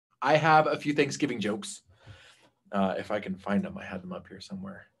I have a few Thanksgiving jokes. If I can find them, I had them up here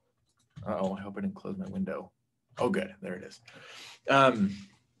somewhere. Uh-oh, I hope I didn't close my window. Oh, good. There it is. And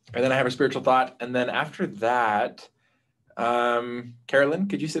then I have a spiritual thought. And then after that, Carolyn,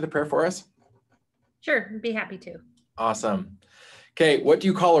 could you say the prayer for us? Sure, be happy to. Awesome. Okay, what do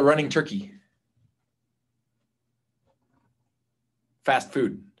you call a running turkey? Fast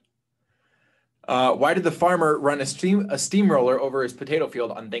food. Why did the farmer run a steamroller over his potato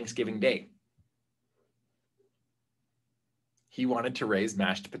field on Thanksgiving Day? He wanted to raise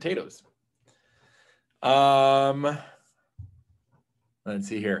mashed potatoes. Let's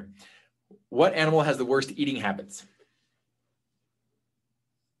see here. What animal has the worst eating habits?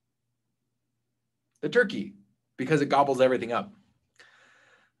 The turkey, because it gobbles everything up.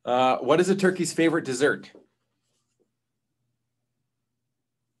 What is a turkey's favorite dessert?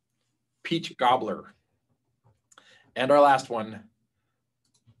 Peach gobbler. And our last one.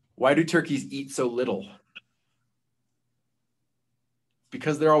 Why do turkeys eat so little?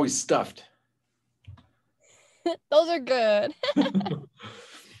 Because they're always stuffed. Those are good.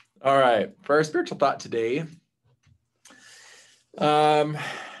 All right, for our spiritual thought today, from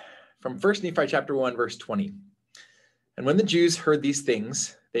 1 Nephi chapter 1, verse 20. And when the Jews heard these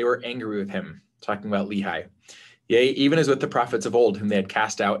things, they were angry with him, talking about Lehi. Yea, even as with the prophets of old, whom they had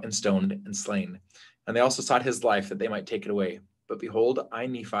cast out and stoned and slain. And they also sought his life, that they might take it away. But behold, I,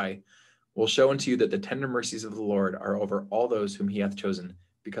 Nephi, will show unto you that the tender mercies of the Lord are over all those whom he hath chosen,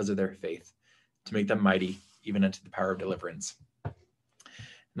 because of their faith, to make them mighty, even unto the power of deliverance. And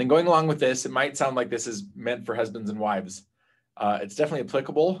then going along with this, it might sound like this is meant for husbands and wives. It's definitely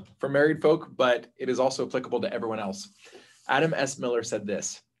applicable for married folk, but it is also applicable to everyone else. Adam S. Miller said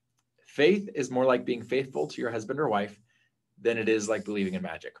this: faith is more like being faithful to your husband or wife than it is like believing in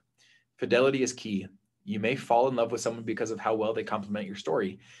magic. Fidelity is key. You may fall in love with someone because of how well they complement your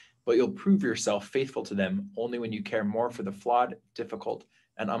story, but you'll prove yourself faithful to them only when you care more for the flawed, difficult,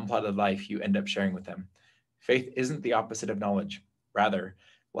 and unplotted life you end up sharing with them. Faith isn't the opposite of knowledge. Rather,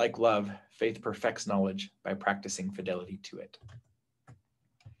 like love, faith perfects knowledge by practicing fidelity to it.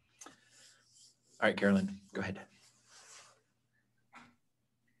 All right, Carolyn, go ahead.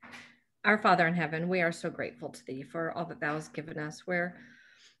 Our Father in heaven, we are so grateful to thee for all that thou hast given us. We're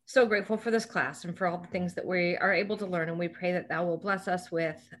so grateful for this class and for all the things that we are able to learn. And we pray that thou will bless us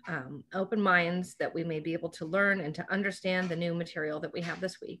with open minds, that we may be able to learn and to understand the new material that we have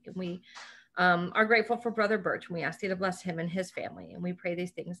this week. And we are grateful for Brother Birch, and we ask thee to bless him and his family. And we pray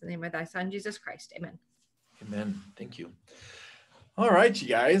these things in the name of thy Son, Jesus Christ. Amen. Amen. Thank you. All right, you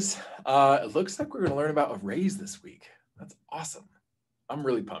guys. It looks like we're going to learn about arrays this week. That's awesome. I'm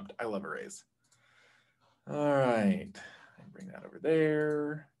really pumped. I love arrays. All right. Bring that over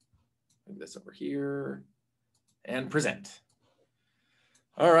there. Move this over here. And present.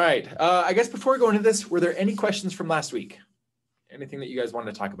 All right. I guess before we go into this, were there any questions from last week? Anything that you guys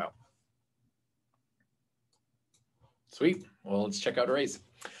wanted to talk about? Sweet. Well, let's check out arrays.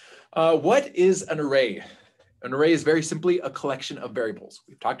 What is an array? An array is very simply a collection of variables.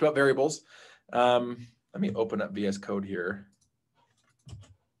 We've talked about variables. Let me open up VS Code here.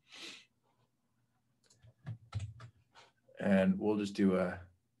 And we'll just do a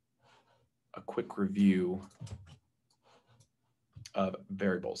quick review of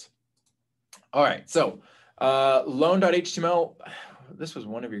variables. All right, so loan.html, this was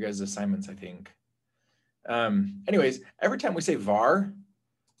one of your guys' assignments, I think. Anyways, every time we say var,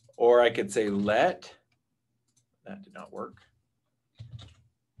 or I could say let, that did not work.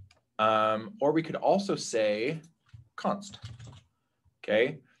 Or we could also say const,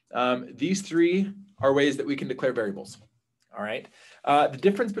 okay? These three are ways that we can declare variables. All right. The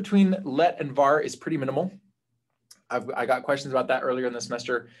difference between let and var is pretty minimal. I got questions about that earlier in the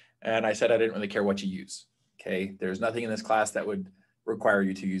semester, and I said I didn't really care what you use. Okay. There's nothing in this class that would require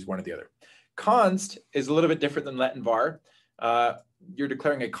you to use one or the other. Const is a little bit different than let and var. You're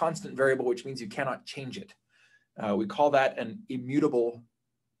declaring a constant variable, which means you cannot change it. We call that an immutable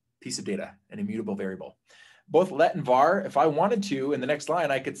piece of data, an immutable variable. Both let and var, if I wanted to, in the next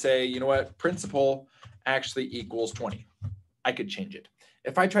line, I could say, you know what, principal actually equals 20. I could change it.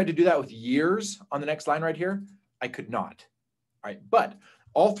 If I tried to do that with years on the next line right here, I could not. All right, but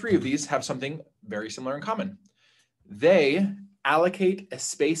all three of these have something very similar in common. They allocate a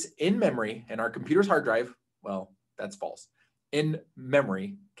space in memory in our computer's hard drive. Well, that's false. In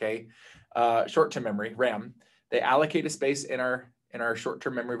memory, okay, short-term memory, RAM. They allocate a space in our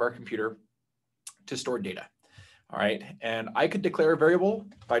short-term memory of our computer to store data. All right, and I could declare a variable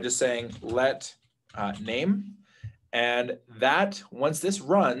by just saying let name. And that, once this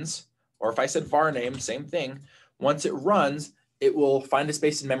runs, or if I said var name, same thing, once it runs, it will find a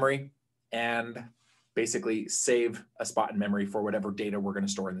space in memory and basically save a spot in memory for whatever data we're going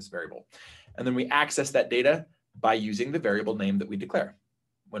to store in this variable. And then we access that data by using the variable name that we declare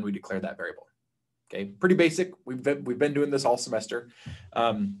when we declare that variable. Okay, pretty basic. We've been doing this all semester.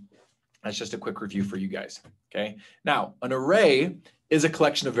 That's just a quick review for you guys. Okay, now an array is a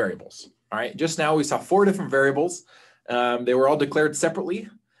collection of variables. All right, just now we saw 4 different variables. They were all declared separately,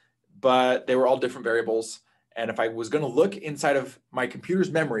 but they were all different variables. And if I was going to look inside of my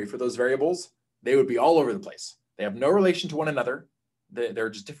computer's memory for those variables, they would be all over the place. They have no relation to one another. They're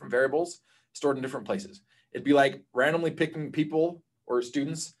just different variables stored in different places. It'd be like randomly picking people or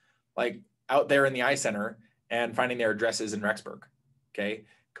students like out there in the eye center and finding their addresses in Rexburg. Okay,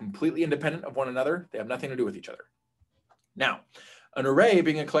 completely independent of one another. They have nothing to do with each other. Now, an array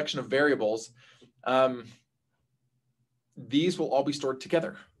being a collection of variables, these will all be stored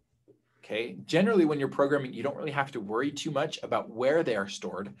together. Okay, generally when you're programming, you don't really have to worry too much about where they are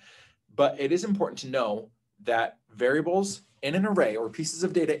stored, but it is important to know that variables in an array or pieces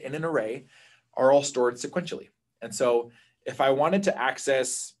of data in an array are all stored sequentially. And so if I wanted to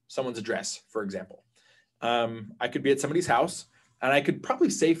access someone's address, for example, I could be at somebody's house and I could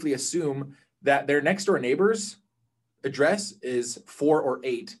probably safely assume that their next door neighbor's address is 4 or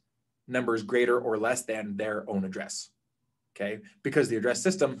 8 numbers greater or less than their own address. Okay, because the address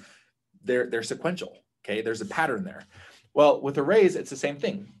system, they're sequential. Okay, there's a pattern there. Well, with arrays, it's the same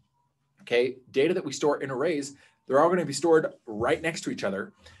thing. Okay, data that we store in arrays, they're all going to be stored right next to each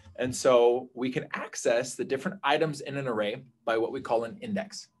other. And so we can access the different items in an array by what we call an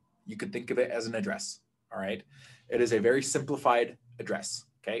index. You could think of it as an address. All right, it is a very simplified address.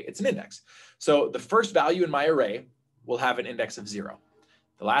 Okay, it's an index. So the first value in my array will have an index of 0.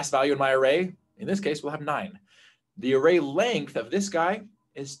 The last value in my array, in this case, will have 9. The array length of this guy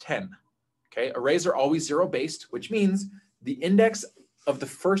is 10. Okay, arrays are always 0 based, which means the index of the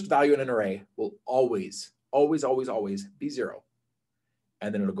first value in an array will always be 0.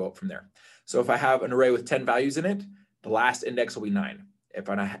 And then it'll go up from there. So if I have an array with 10 values in it, the last index will be 9. If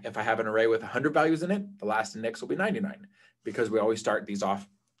I have an array with 100 values in it, the last index will be 99, because we always start these off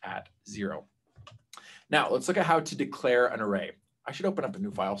at 0. Now let's look at how to declare an array. I should open up a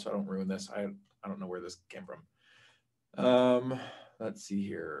new file so I don't ruin this. I don't know where this came from. Let's see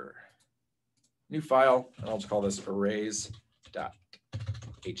here. New file, and I'll just call this arrays.html.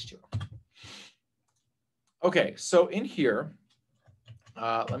 Okay, so in here,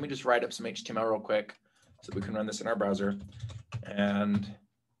 let me just write up some HTML real quick so we can run this in our browser. And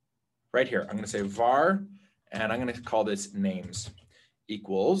right here, I'm going to say var, and I'm going to call this names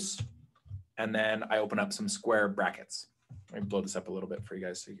equals, and then I open up some square brackets. Let me blow this up a little bit for you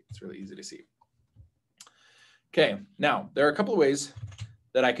guys so it's really easy to see. Okay, now there are a couple of ways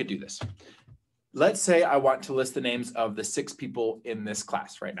that I could do this. Let's say I want to list the names of the 6 people in this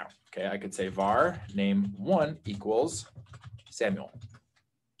class right now. Okay, I could say var name1 equals Samuel.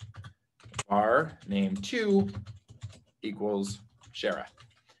 Var name2 equals Shara,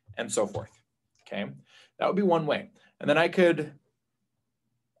 and so forth. Okay, that would be one way. And then I could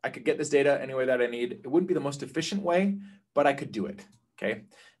get this data any way that I need. It wouldn't be the most efficient way, but I could do it. Okay,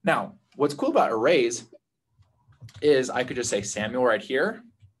 now what's cool about arrays is I could just say Samuel right here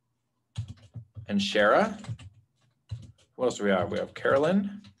and Shara. What else do we have? We have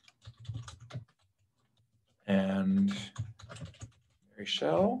Carolyn and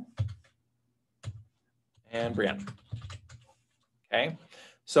Michelle and Brianne. Okay,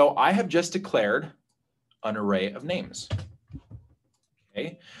 so I have just declared an array of names.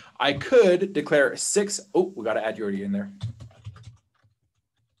 Okay, I could declare 6. Oh, we got to add Yordi in there.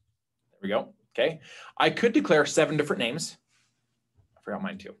 There we go. Okay, I could declare 7 different names. I forgot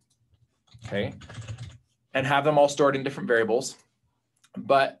mine too. Okay, and have them all stored in different variables.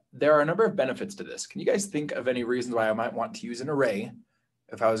 But there are a number of benefits to this. Can you guys think of any reasons why I might want to use an array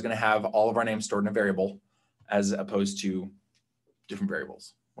if I was going to have all of our names stored in a variable as opposed to different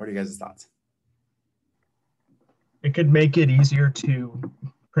variables? What are you guys' thoughts? It could make it easier to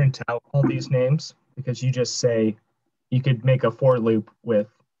print out all these names, because you just say, you could make a for loop with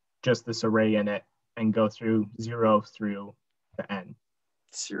just this array in it and go through 0 through the n.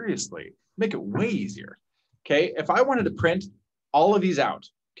 Seriously, make it way easier. Okay, if I wanted to print all of these out,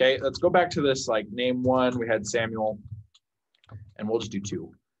 okay, let's go back to this like name1, we had Samuel, and we'll just do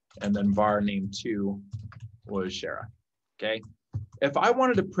 2. And then var name2 was Shara. Okay, if I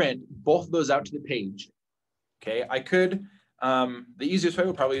wanted to print both of those out to the page, okay, I could, the easiest way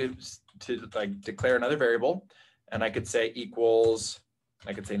would probably be to like declare another variable, and I could say equals,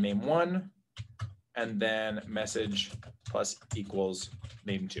 I could say name1, and then message plus equals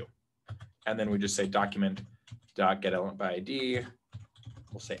name2. And then we just say document dot get element by ID.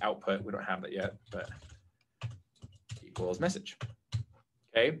 We'll say output. We don't have that yet, but equals message.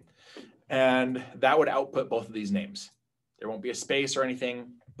 Okay. And that would output both of these names. There won't be a space or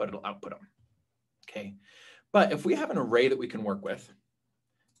anything, but it'll output them. Okay. But if we have an array that we can work with,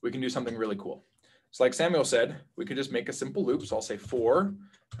 we can do something really cool. So like Samuel said, we could just make a simple loop. So I'll say for,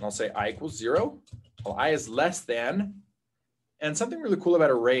 and I'll say I equals 0. Well, I is less than. And something really cool about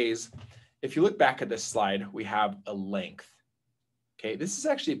arrays, if you look back at this slide, we have a length. Okay, this is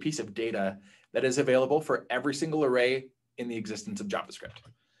actually a piece of data that is available for every single array in the existence of JavaScript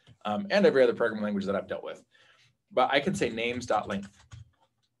and every other programming language that I've dealt with. But I can say names.length.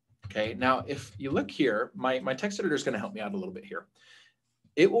 Okay, now if you look here, my text editor is going to help me out a little bit here.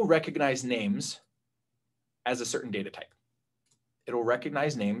 It will recognize names as a certain data type. It will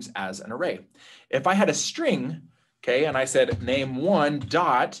recognize names as an array. If I had a string, okay, and I said name1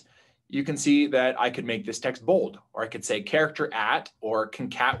 dot, you can see that I could make this text bold, or I could say character at, or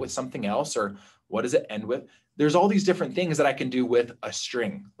concat with something else, or what does it end with? There's all these different things that I can do with a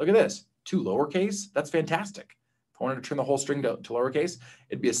string. Look at this, 2 lowercase, that's fantastic. If I wanted to turn the whole string to lowercase,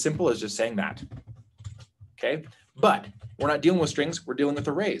 it'd be as simple as just saying that, okay? But we're not dealing with strings, we're dealing with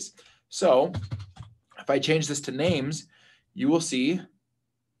arrays. So if I change this to names, you will see,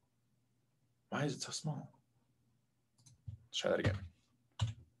 why is it so small? Let's try that again.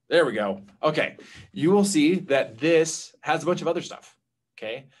 There we go. Okay, you will see that this has a bunch of other stuff,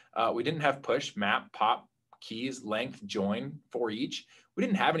 okay? We didn't have push, map, pop, keys, length, join, for each. We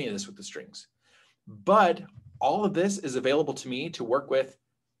didn't have any of this with the strings. But all of this is available to me to work with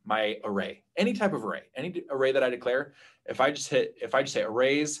my array, any type of array, any array that I declare. If I just say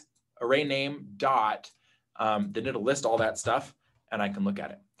arrays, array name dot, then it'll list all that stuff and I can look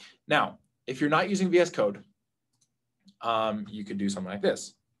at it. Now, if you're not using VS Code, you could do something like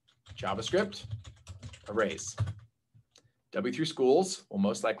this. JavaScript, arrays. W3 schools will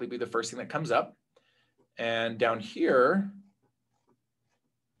most likely be the first thing that comes up. And down here,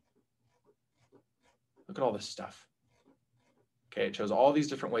 look at all this stuff. Okay, it shows all these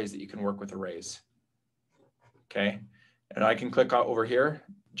different ways that you can work with arrays. Okay, and I can click over here,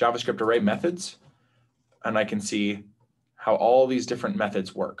 JavaScript array methods, and I can see how all these different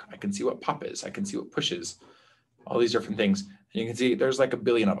methods work. I can see what pop is, I can see what push is, all these different things. And you can see there's like a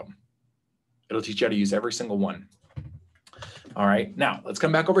billion of them. It'll teach you how to use every single one. All right, now let's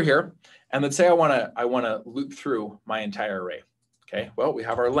come back over here and let's say I wanna loop through my entire array. Okay, well, we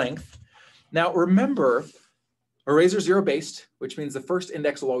have our length. Now remember, arrays are 0 based, which means the first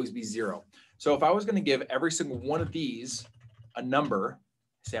index will always be 0. So if I was gonna give every single one of these a number,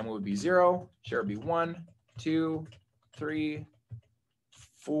 Samuel would be 0, Jared would be 1, 2, 3,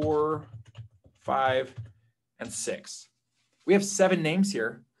 4, 5, and 6. We have 7 names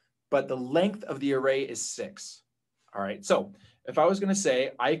here, but the length of the array is 6. All right, so if I was gonna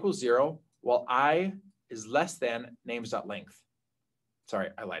say I equals 0, well, I is less than names.length. Sorry,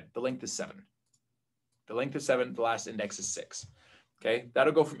 I lied, the length is 7. The length is 7, the last index is 6. Okay,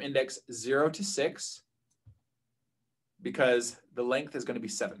 that'll go from index 0 to 6 because the length is gonna be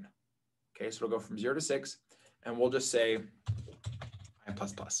 7. Okay, so it'll go from 0 to 6, and we'll just say I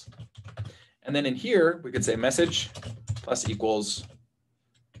plus plus. And then in here, we could say message plus equals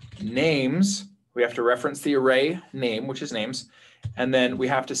names. We have to reference the array name, which is names. And then we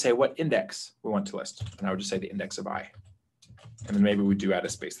have to say what index we want to list. And I would just say the index of I. And then maybe we do add a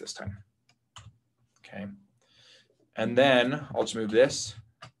space this time. Okay. And then I'll just move this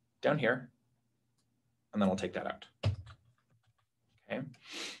down here. And then I'll take that out. Okay.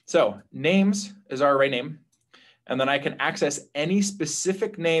 So names is our array name. And then I can access any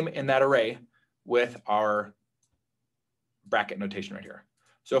specific name in that array with our bracket notation right here.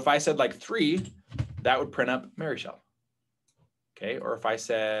 So if I said like 3, that would print up Mary Shell. Okay, or if I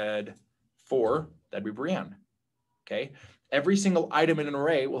said 4, that'd be Brianne. Okay, every single item in an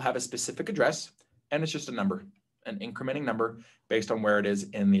array will have a specific address, and it's just a number, an incrementing number based on where it is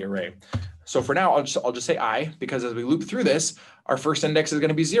in the array. So for now, I'll just say I, because as we loop through this, our first index is going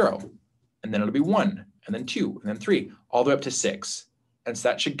to be 0, and then it'll be 1, and then 2, and then 3, all the way up to 6. And so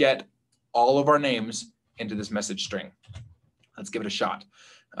that should get all of our names into this message string. Let's give it a shot.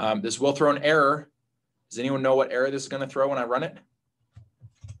 This will throw an error. Does anyone know what error this is going to throw when I run it?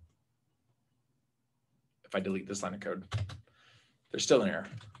 If I delete this line of code, there's still an error.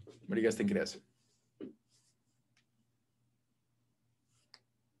 What do you guys think it is?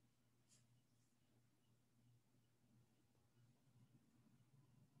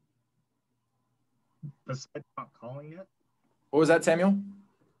 Besides not calling it? What was that, Samuel?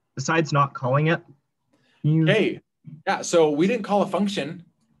 Besides not calling it? Hey, yeah, so we didn't call a function.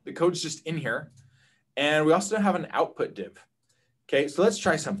 The code's just in here. And we also have an output div. Okay, so let's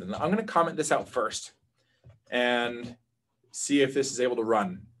try something. I'm going to comment this out first and see if this is able to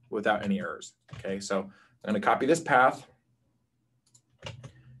run without any errors. Okay, so I'm going to copy this path,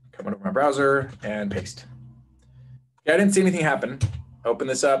 come over to my browser and paste. Okay, I didn't see anything happen. Open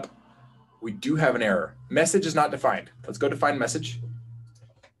this up. We do have an error. Message is not defined. Let's go define message.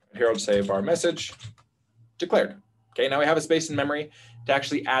 Here I'll say var message declared. Okay, now we have a space in memory to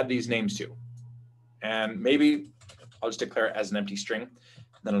actually add these names to. And maybe I'll just declare it as an empty string.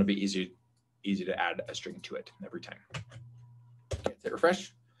 Then it'll be easy to add a string to it every time. Okay, hit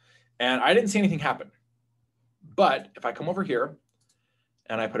refresh. And I didn't see anything happen. But if I come over here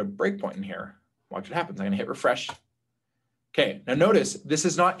and I put a breakpoint in here, watch what happens. I'm going to hit refresh. Okay, now notice this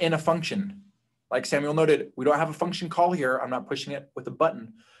is not in a function. Like Samuel noted, we don't have a function call here. I'm not pushing it with a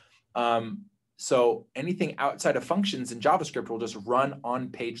button. So anything outside of functions in JavaScript will just run on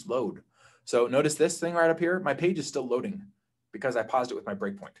page load. So notice this thing right up here, my page is still loading because I paused it with my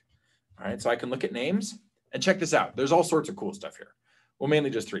breakpoint. All right, so I can look at names and check this out. There's all sorts of cool stuff here. Well, mainly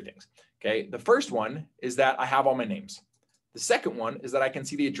just three things. Okay, the first one is that I have all my names. The second one is that I can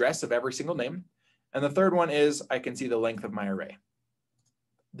see the address of every single name. And the third one is I can see the length of my array.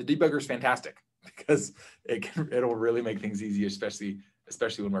 The debugger is fantastic because it'll really make things easy,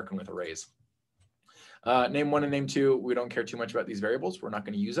 especially when working with arrays. Name 1 and name 2, we don't care too much about these variables. We're not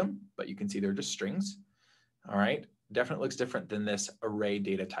going to use them, but you can see they're just strings. All right, definitely looks different than this array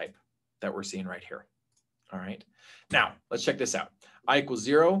data type that we're seeing right here. All right, now let's check this out. I equals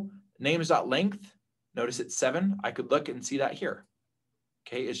 0, names.length, notice it's 7. I could look and see that here.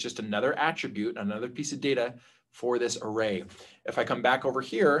 Okay, it's just another attribute, another piece of data for this array. If I come back over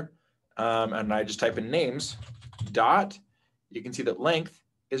here and I just type in names dot, you can see that length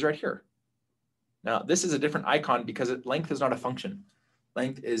is right here. Now, this is a different icon because length is not a function.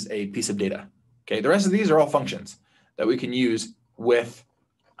 Length is a piece of data. Okay, the rest of these are all functions that we can use with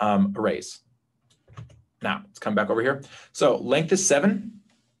arrays. Now, let's come back over here. So length is 7,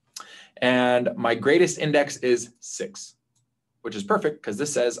 and my greatest index is 6, which is perfect because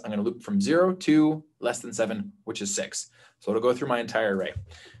this says I'm going to loop from 0 to less than 7, which is 6. So it'll go through my entire array.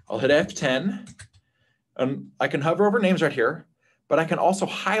 I'll hit F10, and I can hover over names right here, but I can also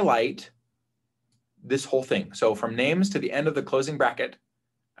highlight this whole thing. So from names to the end of the closing bracket,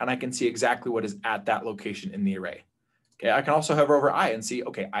 and I can see exactly what is at that location in the array. Okay, I can also hover over I and see,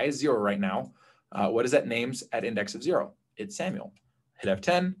 okay, I is 0 right now. What is that names at index of 0? It's Samuel. Hit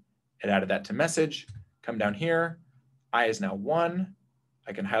F10, it added that to message, come down here, I is now 1.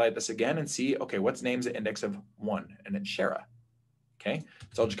 I can highlight this again and see, okay, what's names at index of 1? And it's Shara. Okay,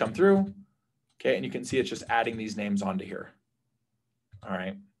 so I'll just come through, okay, and you can see it's just adding these names onto here. All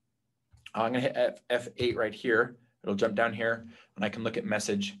right. I'm going to hit F8 right here. It'll jump down here, and I can look at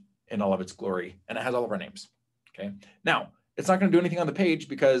message in all of its glory, and it has all of our names. Okay. Now, it's not going to do anything on the page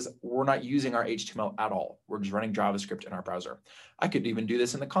because we're not using our HTML at all. We're just running JavaScript in our browser. I could even do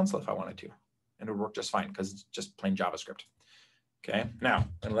this in the console if I wanted to, and it would work just fine because it's just plain JavaScript. Okay. Now, I'm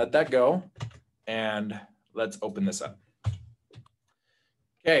going to let that go, and let's open this up.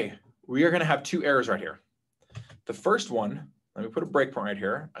 Okay. We are going to have 2 errors right here. The first one, let me put a breakpoint right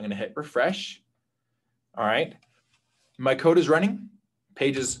here. I'm going to hit refresh. All right. My code is running.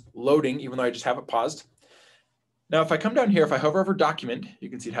 Page is loading, even though I just have it paused. Now, if I come down here, if I hover over document, you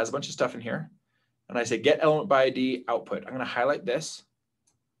can see it has a bunch of stuff in here. And I say get element by ID output. I'm going to highlight this.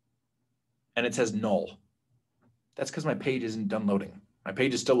 And it says null. That's because my page isn't done loading. My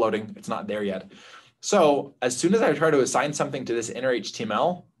page is still loading. It's not there yet. So as soon as I try to assign something to this inner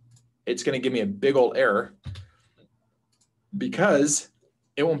HTML, it's going to give me a big old error because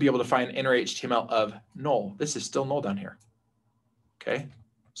it won't be able to find inner HTML of null. This is still null down here. Okay,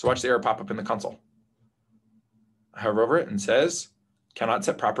 so watch the error pop up in the console. I hover over it and says, cannot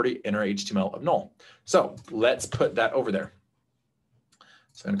set property inner HTML of null. So let's put that over there.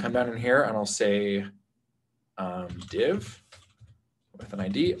 So I'm gonna come down in here and I'll say div with an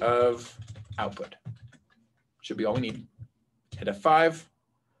ID of output. Should be all we need. Hit F5,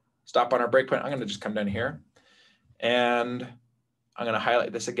 stop on our breakpoint. I'm gonna just come down here and I'm gonna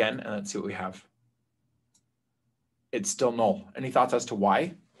highlight this again and let's see what we have. It's still null. Any thoughts as to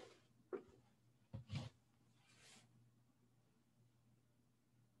why?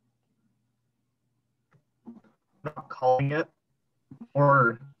 Not calling it,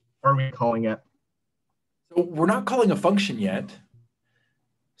 or are we calling it? So we're not calling a function yet.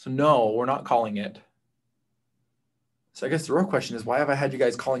 So no, we're not calling it. So I guess the real question is, why have I had you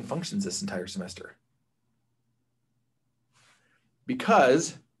guys calling functions this entire semester?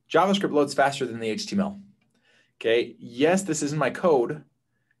 Because JavaScript loads faster than the HTML. Okay, yes, this isn't my code,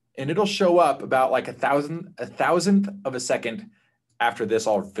 and it'll show up about like a thousandth of a second after this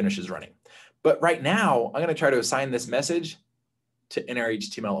all finishes running. But right now, I'm going to try to assign this message to inner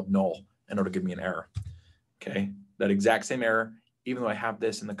HTML of null, and it'll give me an error. Okay, that exact same error, even though I have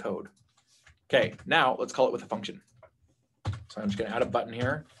this in the code. Okay, now let's call it with a function. So I'm just going to add a button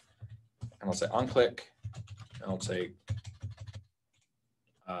here, and I'll say onClick, and I'll say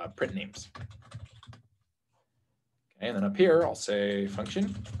print names. Okay, and then up here, I'll say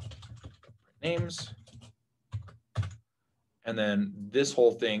function, print names, and then this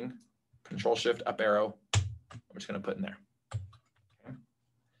whole thing, Control-Shift, up arrow, I'm just going to put in there. Okay.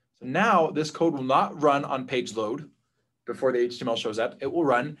 So now this code will not run on page load before the HTML shows up. It will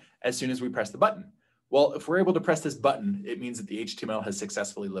run as soon as we press the button. Well, if we're able to press this button, it means that the HTML has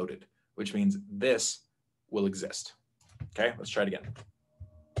successfully loaded, which means this will exist. Okay, let's try it again.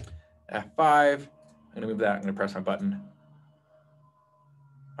 F5, I'm going to move that. I'm going to press my button.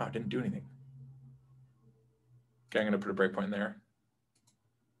 Oh, it didn't do anything. Okay, I'm going to put a breakpoint in there.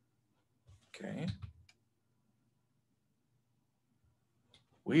 Okay.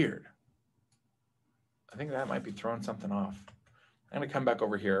 Weird. I think that might be throwing something off. I'm going to come back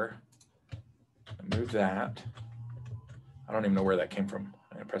over here and move that. I don't even know where that came from.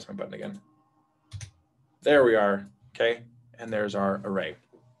 I'm going to press my button again. There we are. Okay. And there's our array,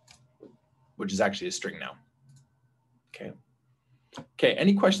 which is actually a string now. Okay. Okay.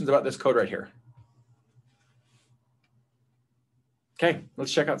 Any questions about this code right here? Okay.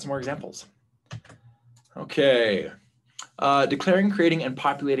 Let's check out some more examples. Okay. Declaring, creating, and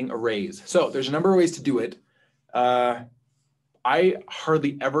populating arrays. So there's a number of ways to do it. I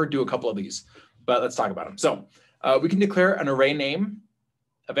hardly ever do a couple of these, but let's talk about them. So we can declare an array name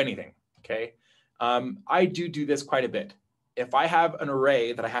of anything, okay? I do this quite a bit. If I have an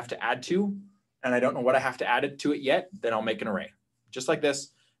array that I have to add to, and I don't know what I have to add it to it yet, then I'll make an array, just like this,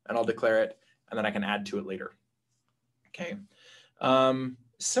 and I'll declare it, and then I can add to it later, okay?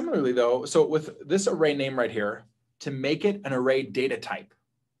 Similarly though, so with this array name right here, to make it an array data type,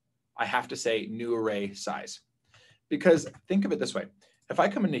 I have to say new array size. Because think of it this way. If I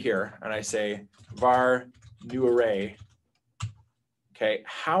come into here and I say var new array, okay,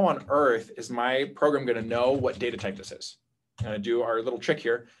 how on earth is my program going to know what data type this is? I'm going to do our little trick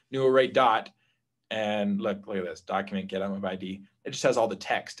here, new array dot, and look at this, document get of ID. It just has all the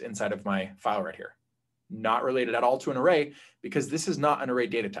text inside of my file right here. Not related at all to an array because this is not an array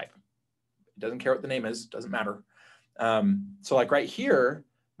data type. It doesn't care what the name is, doesn't matter. So like right here,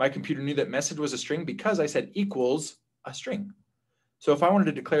 my computer knew that message was a string because I said equals a string. So if I wanted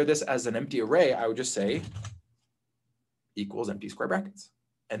to declare this as an empty array, I would just say equals empty square brackets.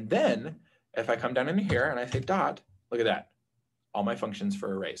 And then if I come down into here and I say dot, look at that, all my functions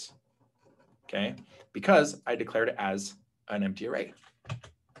for arrays, okay? Because I declared it as an empty array.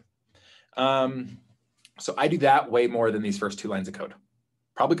 So I do that way more than these first two lines of code,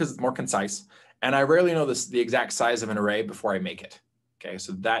 probably because it's more concise. And I rarely know the exact size of an array before I make it. Okay,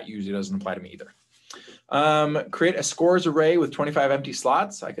 so that usually doesn't apply to me either. Create a scores array with 25 empty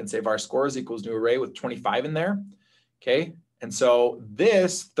slots. I can say var scores equals new array with 25 in there. Okay, and so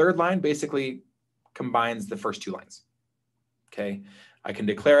this third line basically combines the first two lines. Okay, I can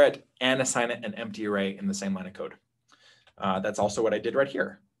declare it and assign it an empty array in the same line of code. That's also what I did right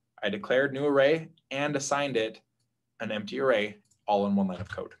here. I declared new array and assigned it an empty array all in one line of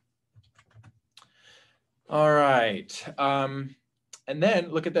code. All right. And then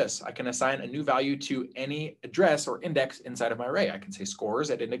look at this. I can assign a new value to any address or index inside of my array. I can say scores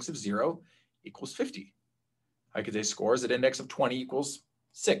at index of 0 equals 50. I could say scores at index of 20 equals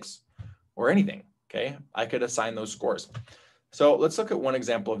 6 or anything. Okay. I could assign those scores. So let's look at one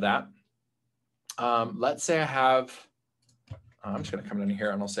example of that. Let's say I have, I'm just going to come down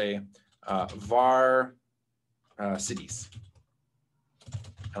here and I'll say var cities.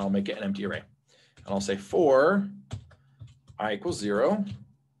 And I'll make it an empty array. And I'll say for I equals 0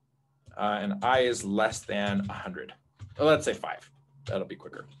 and I is less than 100. Well, let's say 5. That'll be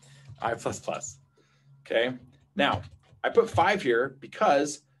quicker. I plus plus. Okay. Now I put 5 here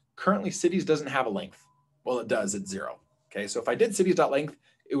because currently cities doesn't have a length. Well, it does. It's 0. Okay. So if I did cities.length,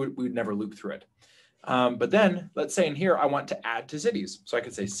 we would never loop through it. But then let's say in here I want to add to cities. So I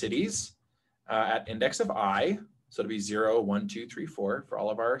could say cities at index of I. So it'll be 0, 1, 2, 3, 4 for all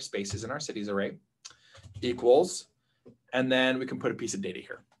of our spaces in our cities array equals, and then we can put a piece of data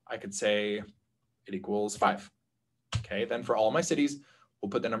here. I could say it equals 5. Okay, then for all my cities, we'll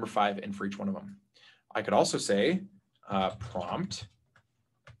put the number 5 in for each one of them. I could also say prompt,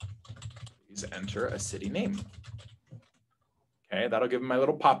 please enter a city name. Okay, that'll give them my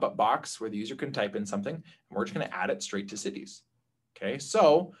little pop-up box where the user can type in something, and we're just going to add it straight to cities. Okay,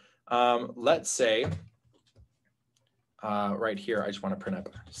 so let's say right here, I just want to print up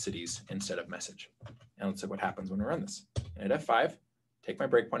cities instead of message. And let's see what happens when we run this. And hit F5, take my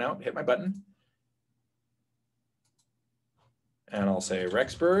breakpoint out, hit my button. And I'll say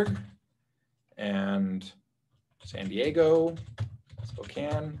Rexburg and San Diego,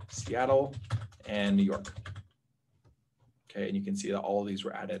 Spokane, Seattle, and New York. Okay, and you can see that all of these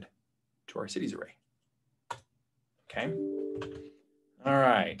were added to our cities array. Okay, all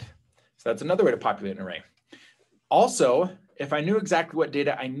right. So that's another way to populate an array. Also, if I knew exactly what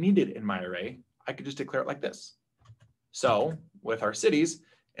data I needed in my array, I could just declare it like this. So with our cities,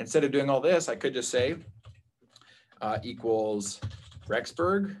 instead of doing all this, I could just say equals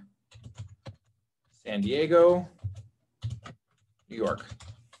Rexburg, San Diego, New York,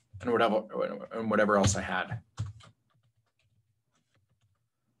 and whatever else I had.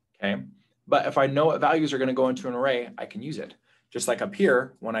 Okay, but if I know what values are going to go into an array, I can use it. Just like up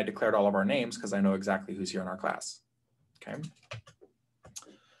here when I declared all of our names, because I know exactly who's here in our class. Okay.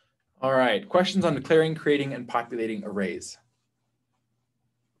 All right, questions on declaring, creating, and populating arrays.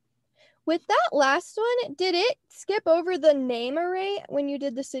 With that last one, did it skip over the name array when you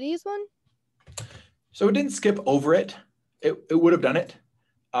did the cities one? So it didn't skip over it. It would have done it,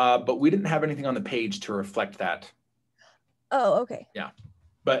 but we didn't have anything on the page to reflect that. Oh, okay. Yeah,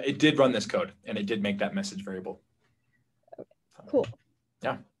 but it did run this code, and it did make that message variable. Okay. Cool.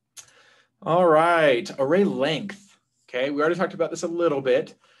 Yeah. All right, array length. Okay, we already talked about this a little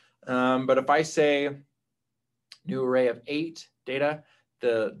bit, but if I say new array of 8 data,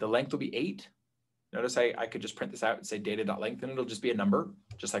 the length will be 8. Notice I could just print this out and say data.length, and it'll just be a number,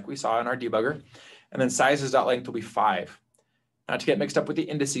 just like we saw in our debugger. And then sizes.length will be 5. Not to get mixed up with the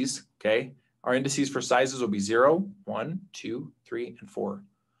indices, okay? Our indices for sizes will be 0, 1, 2, 3, and 4.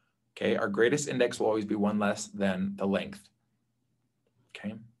 Okay, our greatest index will always be 1 less than the length.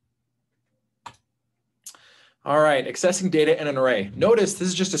 Okay. All right, accessing data in an array. Notice this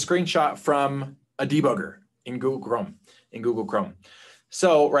is just a screenshot from a debugger in Google Chrome.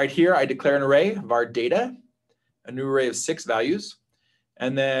 So right here, I declare an array, var data, a new array of 6 values.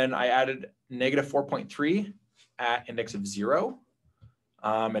 And then I added -4.3 at index of 0.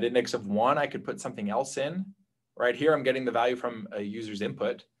 At index of 1, I could put something else in. Right here, I'm getting the value from a user's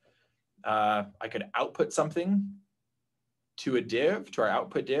input. I could output something to a div, to our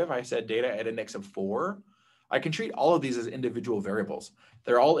output div. I said data at index of 4. I can treat all of these as individual variables.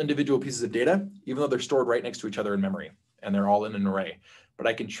 They're all individual pieces of data, even though they're stored right next to each other in memory, and they're all in an array. But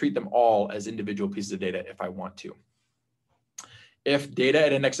I can treat them all as individual pieces of data if I want to. If data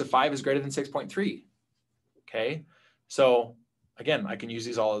at index of 5 is greater than 6.3, okay? So again, I can use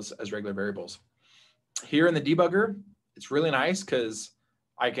these all as regular variables. Here in the debugger, it's really nice because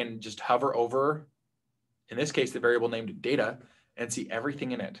I can just hover over, in this case, the variable named data, and see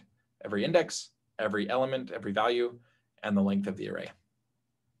everything in it, every index, every element, every value, and the length of the array.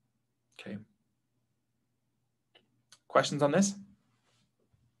 Okay. Questions on this?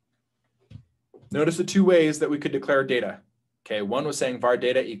 Notice the 2 ways that we could declare data. Okay, one was saying var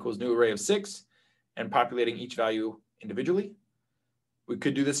data equals new array of 6 and populating each value individually. We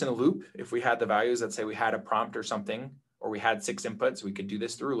could do this in a loop if we had the values. Let's say we had a prompt or something, or we had 6 inputs, we could do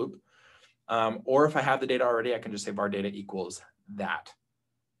this through a loop. Or if I have the data already, I can just say var data equals that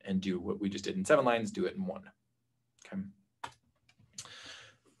and do what we just did in 7 lines, do it in 1. Okay.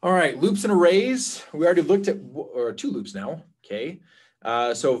 All right, loops and arrays. We already looked at 2 loops now, okay?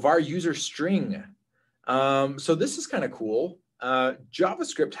 So var user string. So this is kind of cool.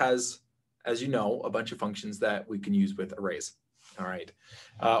 JavaScript has, as you know, a bunch of functions that we can use with arrays. All right.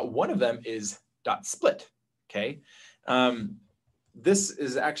 One of them is .split, okay? This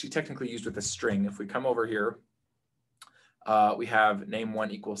is actually technically used with a string. If we come over here, we have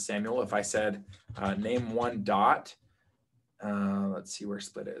name1 equals Samuel. If I said name1 dot, let's see where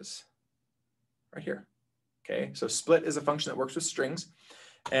split is. Right here. Okay, so split is a function that works with strings.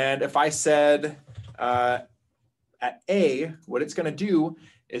 And if I said at A, what it's going to do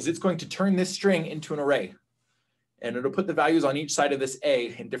is it's going to turn this string into an array. And it'll put the values on each side of this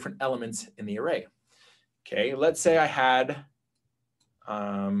A in different elements in the array. Okay, let's say I had,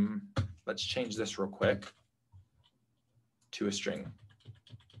 let's change this real quick to a string.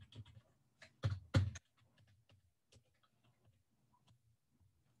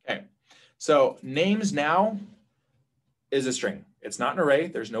 Okay, so names now is a string. It's not an array.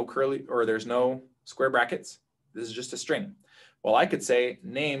 There's no curly, or there's no square brackets. This is just a string. Well, I could say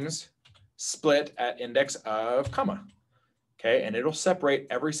names split at index of comma. Okay, and it'll separate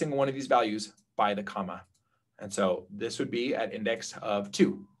every single one of these values by the comma. And so this would be at index of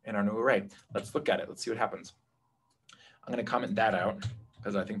 2 in our new array. Let's look at it. Let's see what happens. I'm going to comment that out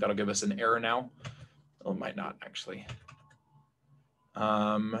because I think that'll give us an error now. Oh, it might not actually. And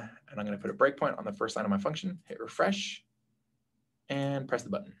I'm going to put a breakpoint on the first line of my function, hit refresh, and press the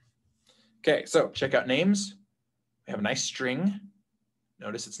button. Okay, so check out names. We have a nice string.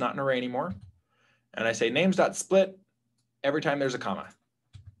 Notice it's not an array anymore. And I say names.split every time there's a comma.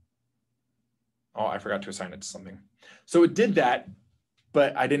 Oh, I forgot to assign it to something. So it did that,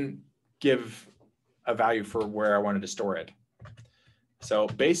 but I didn't give a value for where I wanted to store it. So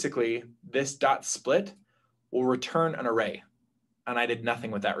basically, this dot split will return an array, and I did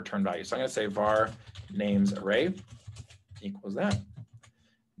nothing with that return value. So I'm going to say var names array equals that.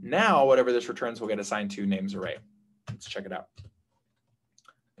 Now, whatever this returns will get assigned to names array. Let's check it out.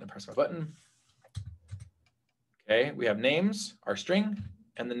 I'm going to press my button. Okay, we have names, our string,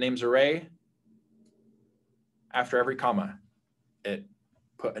 and the names array. After every comma, it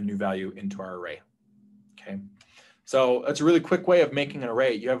put a new value into our array. Okay, so that's a really quick way of making an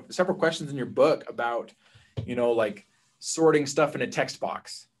array. You have several questions in your book about, like sorting stuff in a text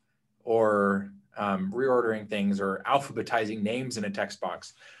box, or reordering things, or alphabetizing names in a text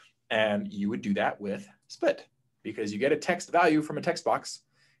box. And you would do that with split, because you get a text value from a text box,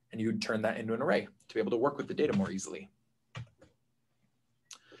 and you would turn that into an array to be able to work with the data more easily.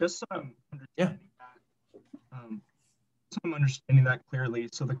 Just so I'm understanding so I'm understanding that clearly.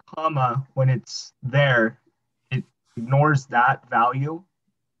 So the comma, when it's there, it ignores that value,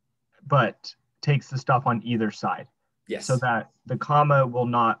 but takes the stuff on either side. Yes. So that the comma will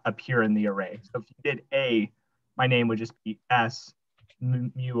not appear in the array. So if you did A, my name would just be S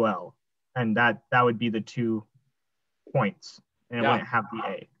mu L, and that would be the 2 points, and it wouldn't have the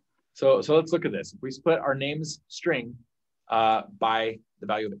A. So let's look at this. If we split our names string by the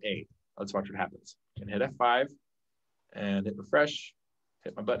value of A, let's watch what happens. I'm gonna hit F5 and hit refresh,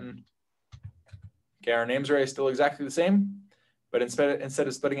 hit my button. Okay, our names array is still exactly the same, but instead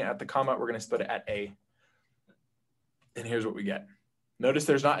of splitting it at the comma, we're gonna split it at A. And here's what we get. Notice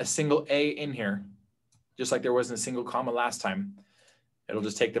there's not a single A in here, just like there wasn't a single comma last time. It'll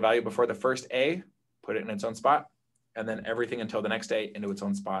just take the value before the first A, put it in its own spot, and then everything until the next A into its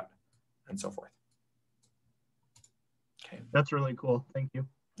own spot, and so forth. Okay. That's really cool. Thank you.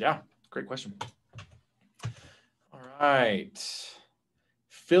 Yeah, great question. All right.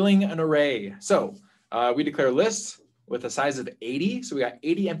 Filling an array. So we declare lists with a size of 80. So we got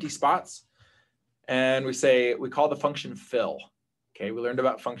 80 empty spots. And we call the function fill. Okay, we learned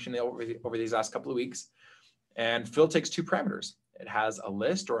about function over these last couple of weeks. And fill takes 2 parameters. It has a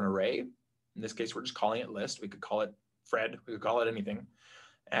list or an array. In this case, we're just calling it list. We could call it Fred. We could call it anything.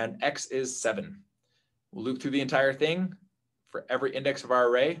 And X is 7. We'll loop through the entire thing. For every index of our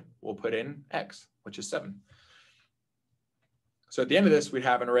array, we'll put in X, which is 7. So at the end of this, we'd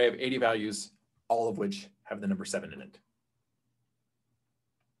have an array of 80 values, all of which have the number 7 in it.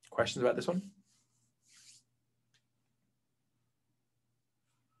 Questions about this one?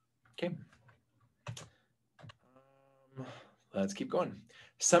 Okay. Let's keep going.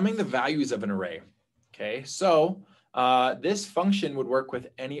 Summing the values of an array. Okay, so this function would work with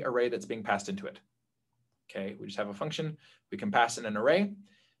any array that's being passed into it. Okay, we just have a function. We can pass in an array,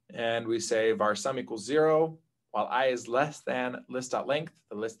 and we say var sum equals 0, while I is less than list.length,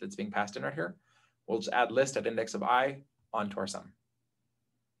 the list that's being passed in right here. We'll just add list at index of I onto our sum.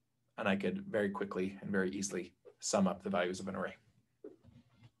 And I could very quickly and very easily sum up the values of an array.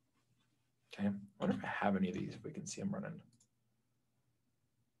 Okay, I wonder if I have any of these, if we can see them running.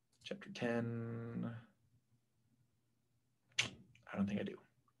 Chapter 10. I don't think I do.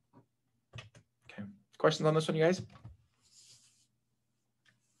 Okay, questions on this one, you guys?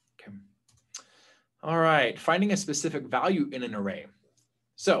 Okay. All right, finding a specific value in an array.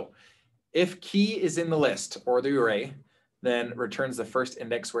 So if key is in the list or the array, then returns the first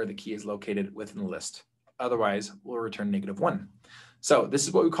index where the key is located within the list. Otherwise, we'll return -1. So this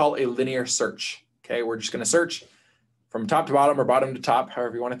is what we call a linear search. Okay, we're just going to search from top to bottom or bottom to top,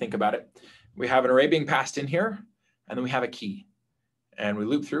 however you want to think about it. We have an array being passed in here, and then we have a key. And we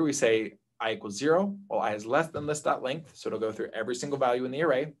loop through, we say I equals 0, while I is less than list.length, so it'll go through every single value in the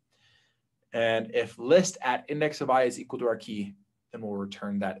array. And if list at index of I is equal to our key, then we'll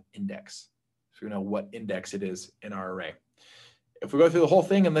return that index. So we know what index it is in our array. If we go through the whole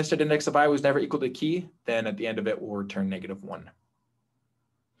thing and list at index of I was never equal to key, then at the end of it, we'll return -1.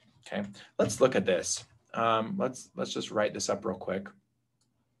 Okay, let's look at this. Let's just write this up real quick.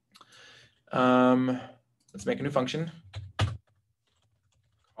 Let's make a new function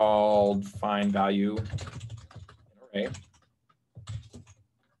called find value in array.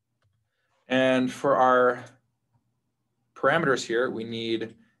 And for our parameters here, we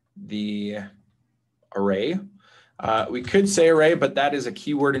need the array. We could say array, but that is a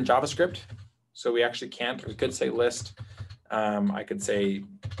keyword in JavaScript. So we actually can't. We could say list. I could say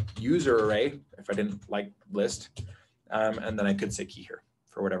user array if I didn't like list. And then I could say key here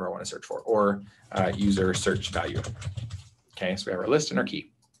for whatever I want to search for, or user search value. Okay, so we have our list and our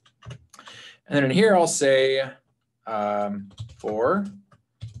key. And then in here, I'll say for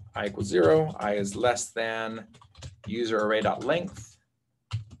I equals 0, I is less than user array.length,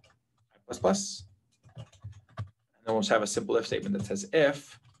 plus plus. And then we'll just have a simple if statement that says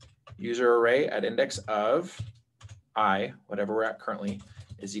if user array at index of I, whatever we're at currently,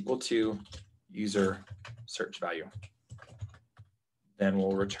 is equal to user search value. Then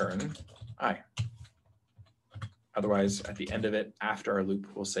we'll return I. Otherwise, at the end of it, after our loop,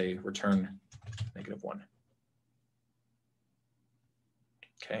 we'll say return -1.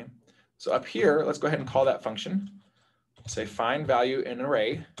 Okay, so up here, let's go ahead and call that function. Say find value in an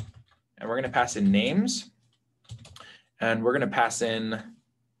array, and we're going to pass in names, and we're going to pass in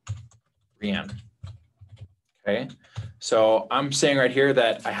Brienne. Okay, so I'm saying right here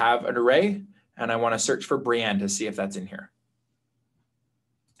that I have an array, and I want to search for Brienne to see if that's in here.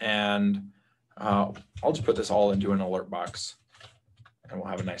 And I'll just put this all into an alert box, and we'll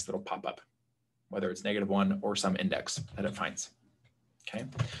have a nice little pop-up, whether it's -1 or some index that it finds. Okay,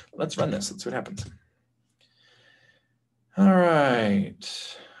 let's run this. Let's see what happens. All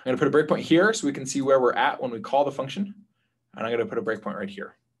right, I'm going to put a breakpoint here so we can see where we're at when we call the function. And I'm going to put a breakpoint right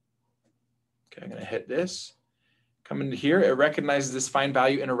here. Okay, I'm going to hit this. Come into here. It recognizes this find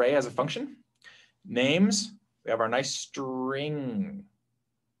value in array as a function. Names, we have our nice string.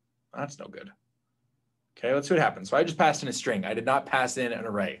 That's no good. Okay, let's see what happens. So I just passed in a string. I did not pass in an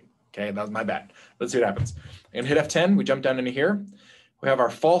array. Okay, that was my bad. Let's see what happens. I'm going to hit F10. We jump down into here. We have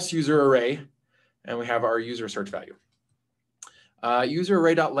our false user array, and we have our user search value. User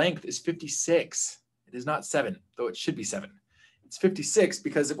array.length is 56. It is not 7, though it should be 7. It's 56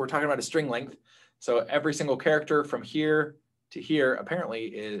 because we're talking about a string length. So every single character from here to here, apparently,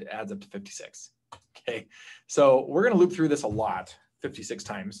 it adds up to 56. Okay, so we're going to loop through this a lot, 56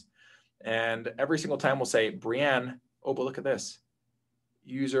 times. And every single time we'll say, Brienne, oh, but look at this.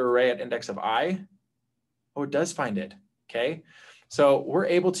 User array at index of I. Oh, it does find it. Okay, so we're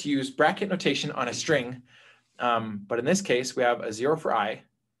able to use bracket notation on a string. But in this case, we have a 0 for I.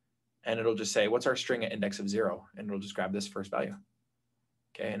 And it'll just say, what's our string at index of 0? And it'll just grab this first value.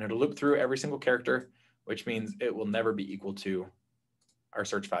 Okay, and it'll loop through every single character, which means it will never be equal to our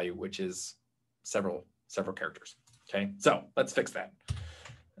search value, which is several characters. Okay, so let's fix that.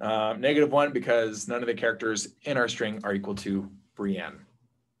 -1 because none of the characters in our string are equal to Brienne.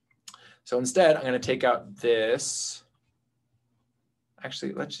 So instead, I'm going to take out this.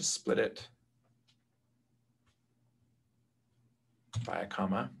 Actually, let's just split it by a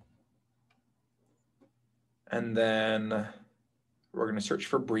comma. And then we're going to search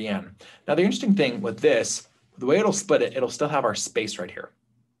for Brienne. Now, the interesting thing with this, the way it'll split it, it'll still have our space right here.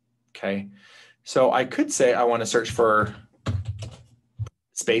 Okay, so I could say I want to search for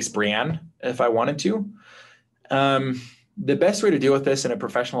space Brienne if I wanted to. The best way to deal with this in a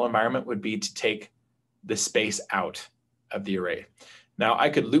professional environment would be to take the space out of the array. Now, I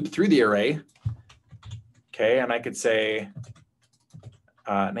could loop through the array, okay, and I could say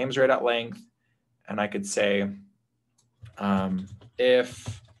names array.length, and I could say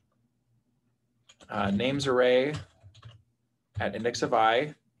if names array at index of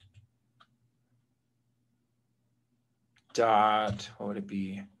I dot, what would it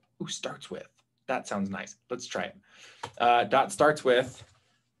be? Ooh, starts with. That sounds nice. Let's try it. Dot starts with,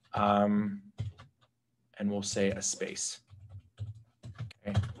 and we'll say a space.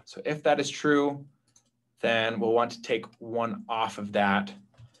 Okay, so if that is true, then we'll want to take 1 off of that,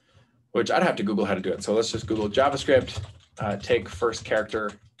 which I'd have to Google how to do it. So let's just Google JavaScript, take first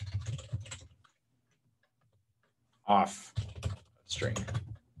character off string.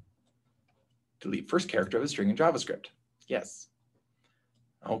 Delete first character of a string in JavaScript. Yes.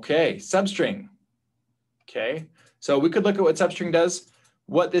 Okay, substring. Okay, so we could look at what substring does.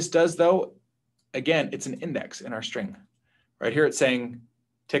 What this does though, again, it's an index in our string. Right here it's saying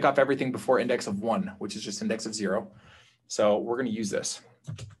take off everything before index of 1, which is just index of 0. So we're going to use this.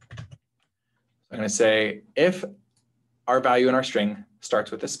 I'm going to say if our value in our string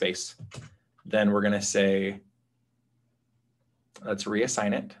starts with a space, then we're going to say, let's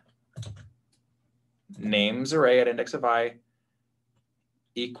reassign it. Names array at index of I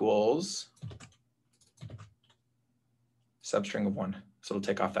equals substring of 1. So it'll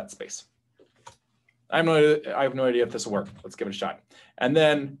take off that space. I have no idea if this will work. Let's give it a shot. And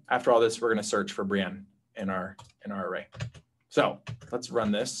then after all this, we're going to search for Brienne in our array. So let's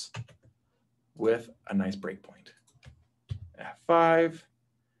run this with a nice breakpoint. F5.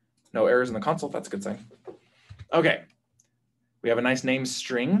 No errors in the console. That's a good sign. Okay. We have a nice name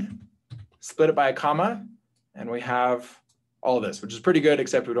string. Split it by a comma. And we have all of this, which is pretty good,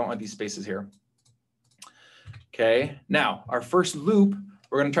 except we don't want these spaces here. Okay. Now, our first loop,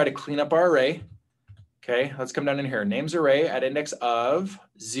 we're going to try to clean up our array. Okay. Let's come down in here. Names array at index of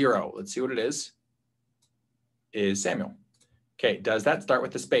 0. Let's see what it is Samuel. Okay. Does that start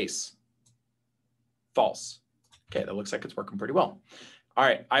with a space? False. Okay. That looks like it's working pretty well. All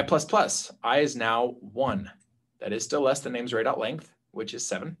right, I++. I is now 1. That is still less than names array.length, which is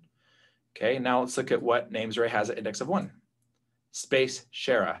 7. Okay, now let's look at what names array has at index of 1. Space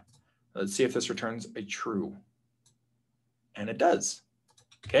Shara. Let's see if this returns a true. And it does.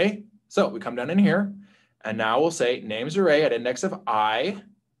 Okay, so we come down in here, and now we'll say names array at index of I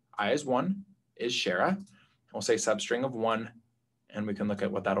is 1, is Shara. We'll say substring of 1, and we can look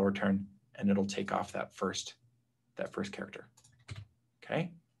at what that'll return, and it'll take off that first character.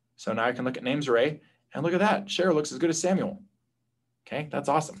 Okay, so now I can look at names array and look at that. Shara looks as good as Samuel. Okay, that's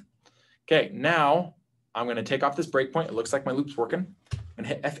awesome. Okay, now I'm going to take off this breakpoint. It looks like my loop's working. I'm going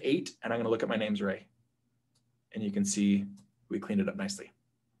to hit F8 and I'm going to look at my names array. And you can see we cleaned it up nicely.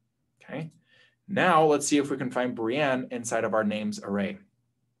 Okay, now let's see if we can find Brienne inside of our names array.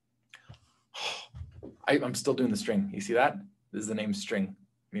 I'm still doing the string. You see that? This is the name string.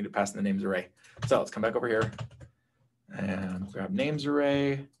 We need to pass in the names array. So let's come back over here. And grab names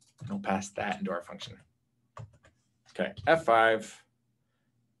array, and we'll pass that into our function. Okay, F5,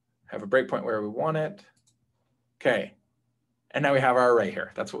 have a breakpoint where we want it. Okay, and now we have our array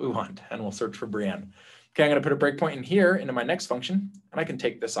here. That's what we want, and we'll search for Brienne. Okay, I'm gonna put a breakpoint in here into my next function, and I can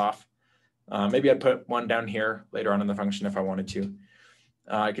take this off. Maybe I'd put one down here later on in the function if I wanted to.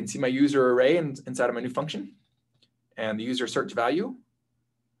 I can see my user array inside of my new function, and the user search value.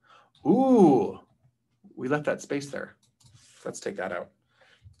 Ooh, we left that space there. Let's take that out.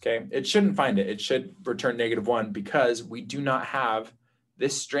 Okay, it shouldn't find it. It should return -1 because we do not have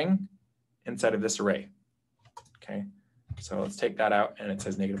this string inside of this array. Okay, so let's take that out and it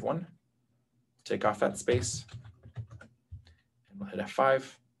says -1. Take off that space and we'll hit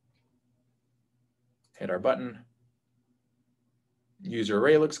F5. Hit our button. User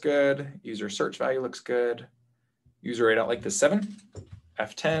array looks good. User search value looks good. User array don't like this 7.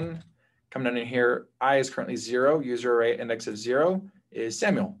 F10. Come down in here, I is currently 0. User array index of 0 is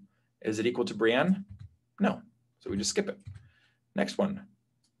Samuel. Is it equal to Brienne? No, so we just skip it. Next one,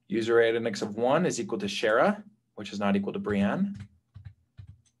 user array at index of 1 is equal to Shara, which is not equal to Brienne.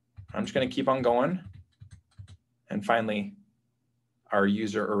 I'm just going to keep on going. And finally, our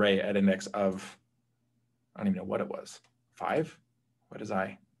user array at index of, I don't even know what it was, 5? What is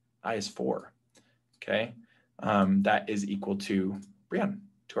I? I is 4. Okay, that is equal to Brienne,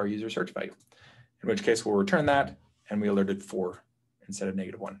 to our user search value, in which case we'll return that, and we alerted 4 instead of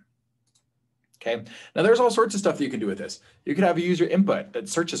 -1. Okay, now there's all sorts of stuff that you can do with this. You could have a user input that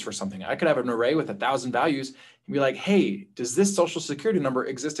searches for something. I could have an array with 1,000 values and be like, hey, does this social security number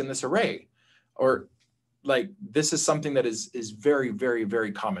exist in this array? Or like, this is something that is very, very,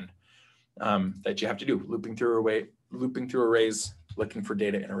 very common that you have to do, looping through arrays, looking for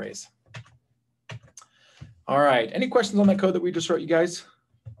data in arrays. All right, any questions on that code that we just wrote, you guys?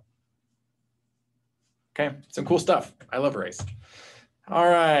 Okay, some cool stuff. I love arrays. All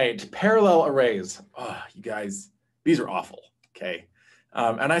right, parallel arrays. Oh, you guys, these are awful, okay?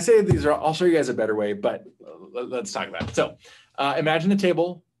 And I say these are, I'll show you guys a better way, but let's talk about it. So imagine a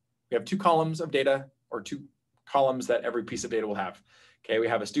table. We have 2 columns of data, or 2 columns that every piece of data will have. Okay, we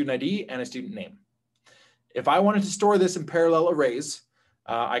have a student ID and a student name. If I wanted to store this in parallel arrays,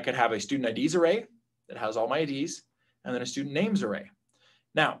 I could have a student IDs array that has all my IDs, and then a student names array.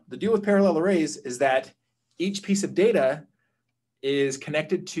 Now, the deal with parallel arrays is that each piece of data is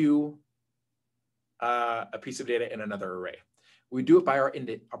connected to a piece of data in another array. We do it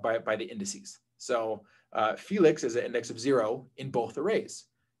by the indices. So Felix is at index of 0 in both arrays.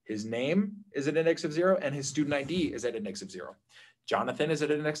 His name is at index of 0 and his student ID is at index of 0. Jonathan is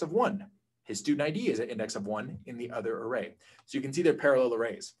at index of 1. His student ID is at index of 1 in the other array. So you can see they're parallel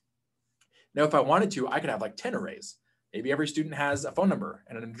arrays. Now, if I wanted to, I could have like 10 arrays. Maybe every student has a phone number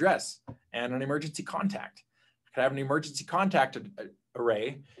and an address and an emergency contact. I could have an emergency contact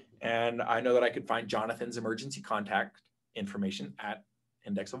array, and I know that I could find Jonathan's emergency contact information at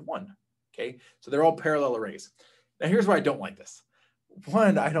index of 1. Okay, so they're all parallel arrays. Now, here's why I don't like this.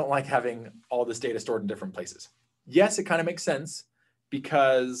 One, I don't like having all this data stored in different places. Yes, it kind of makes sense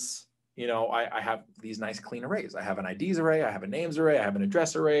because, you know, I have these nice clean arrays. I have an IDs array, I have a names array, I have an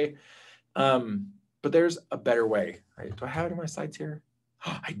address array. But there's a better way, right? Do I have it in my slides here?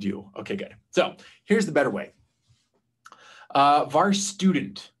 Oh, I do. Okay, good. So here's the better way. var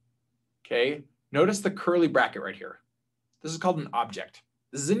student, okay? Notice the curly bracket right here. This is called an object.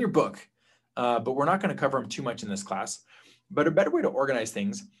 This is in your book, but we're not going to cover them too much in this class. But a better way to organize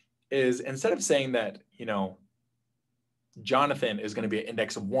things is instead of saying that, you know, Jonathan is going to be an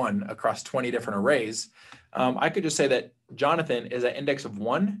index of 1 across 20 different arrays, I could just say that Jonathan is an index of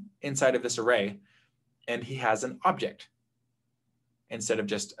 1 inside of this array, and he has an object instead of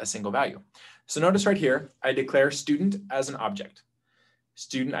just a single value. So notice right here, I declare student as an object.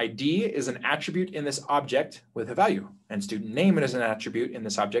 Student ID is an attribute in this object with a value, and student name is an attribute in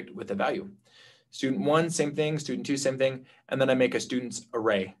this object with a value. Student 1, same thing, student 2, same thing, and then I make a student's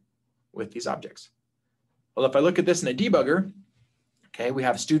array with these objects. Well, if I look at this in a debugger, okay, we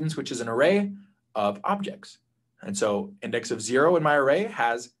have students, which is an array of objects. And so index of 0 in my array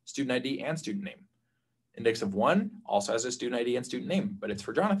has student ID and student name. Index of 1 also has a student ID and student name, but it's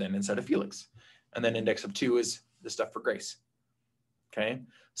for Jonathan instead of Felix. And then index of 2 is the stuff for Grace. Okay,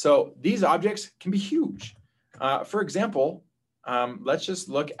 so these objects can be huge. For example, let's just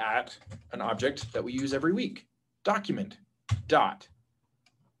look at an object that we use every week. Document, dot.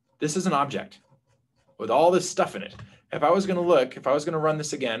 This is an object with all this stuff in it. If I was going to run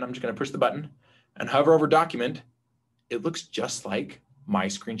this again, I'm just going to push the button and hover over document. It looks just like my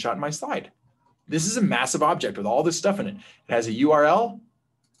screenshot in my slide. This is a massive object with all this stuff in it. It has a URL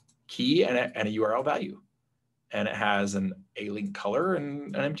key and a URL value. And it has an A-link color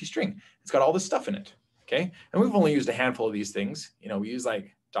and an empty string. It's got all this stuff in it, okay? And we've only used a handful of these things. You know, we use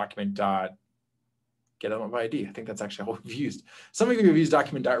like document dot get element by ID. I think that's actually what we've used. Some of you have used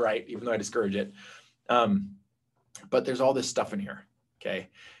document dot write, even though I discourage it. But there's all this stuff in here, okay?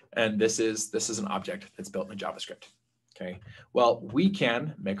 And this is an object that's built in JavaScript, okay? Well, we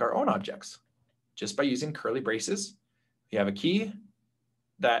can make our own objects just by using curly braces. We have a key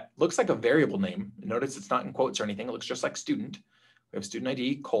that looks like a variable name. Notice it's not in quotes or anything. It looks just like student. We have student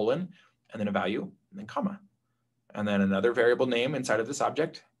ID, colon, and then a value, and then comma. And then another variable name inside of this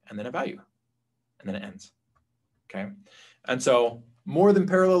object, and then a value. And then it ends, okay? And so more than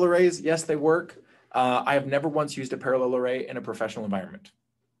parallel arrays, yes, they work. I have never once used a parallel array in a professional environment,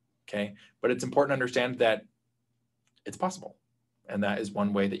 okay? But it's important to understand that it's possible. And that is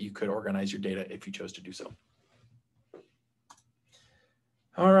one way that you could organize your data if you chose to do so.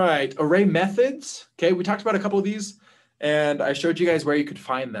 All right, array methods. Okay, we talked about a couple of these and I showed you guys where you could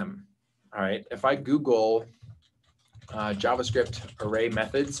find them. All right, if I Google JavaScript array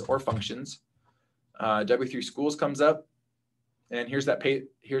methods or functions, W3 Schools comes up, and here's that page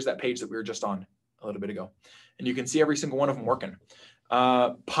that we were just on a little bit ago. And you can see every single one of them working.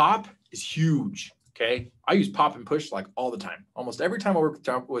 Pop is huge, okay? I use pop and push like all the time. Almost every time I work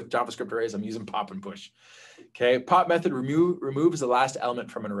with JavaScript arrays, I'm using pop and push. Okay, pop method removes the last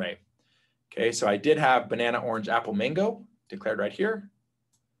element from an array. Okay, so I did have banana, orange, apple, mango declared right here.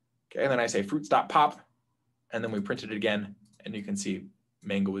 Okay, and then I say fruits.pop, and then we printed it again, and you can see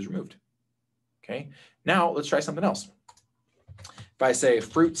mango was removed. Okay, now let's try something else. If I say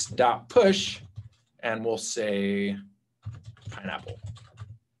fruits.push, and we'll say pineapple.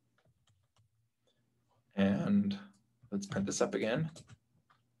 And let's print this up again.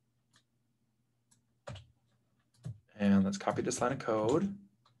 And let's copy this line of code. And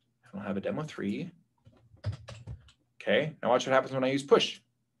we'll have a demo 3. Okay, now watch what happens when I use push.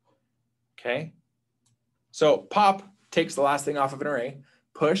 Okay, so pop takes the last thing off of an array.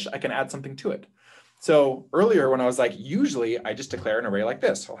 Push, I can add something to it. So earlier when I was like, usually I just declare an array like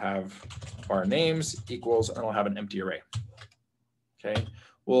this. I'll have var names equals, and I'll have an empty array. Okay,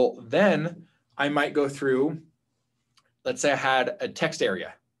 well then I might go through, let's say I had a text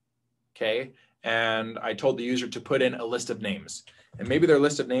area. Okay, and I told the user to put in a list of names. And maybe their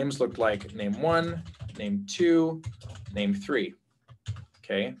list of names looked like name 1, name 2, name 3.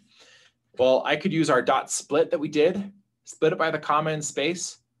 Okay. Well, I could use our dot split that we did, split it by the comma and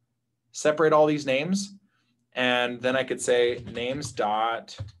space, separate all these names, and then I could say names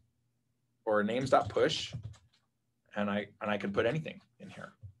dot or names dot push, and I could put anything in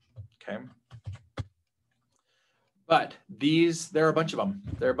here. Okay. But there are a bunch of them.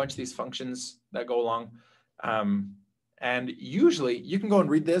 There are a bunch of these functions that go along. And usually you can go and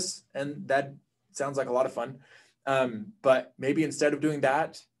read this, and that sounds like a lot of fun. But maybe instead of doing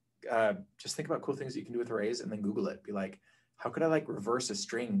that, just think about cool things that you can do with arrays and then Google it. Be like, how could I like reverse a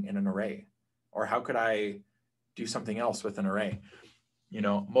string in an array? Or how could I do something else with an array? You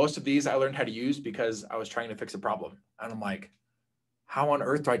know, most of these I learned how to use because I was trying to fix a problem. And I'm like, how on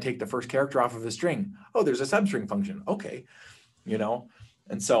earth do I take the first character off of a string? Oh, there's a substring function. Okay, you know,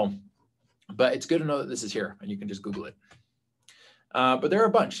 and so, but it's good to know that this is here and you can just Google it. But there are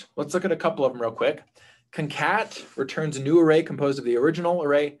a bunch. Let's look at a couple of them real quick. Concat returns a new array composed of the original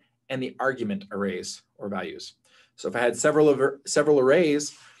array and the argument arrays or values. So if I had several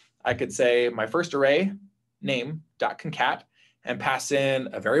arrays, I could say my first array name dot concat and pass in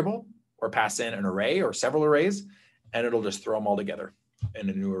a variable or pass in an array or several arrays, and it'll just throw them all together in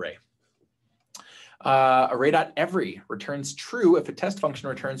a new array. Array.every returns true if a test function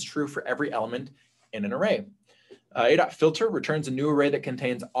returns true for every element in an array. A.filter returns a new array that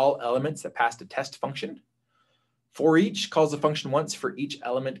contains all elements that passed a test function. For each calls the function once for each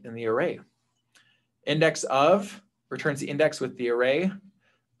element in the array. Index of returns the index with the array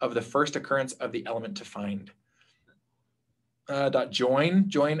of the first occurrence of the element to find.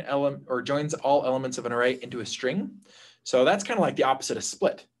 Joins all elements of an array into a string. So that's kind of like the opposite of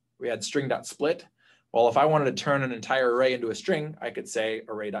split. We had string.split. Well, if I wanted to turn an entire array into a string, I could say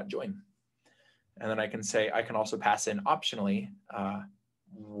array.join. And then I can say, I can also pass in optionally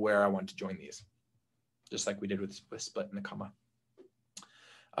where I want to join these, just like we did with split and the comma.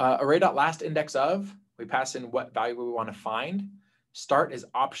 Array.last index of, we pass in what value we want to find. Start is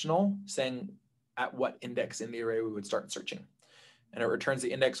optional, saying at what index in the array we would start searching. And it returns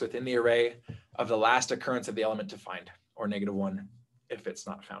the index within the array of the last occurrence of the element to find, or -1 if it's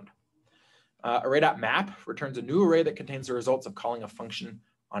not found. Array.map returns a new array that contains the results of calling a function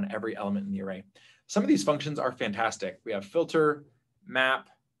on every element in the array. Some of these functions are fantastic. We have filter, map,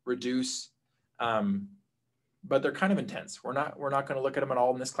 reduce, but they're kind of intense. We're not going to look at them at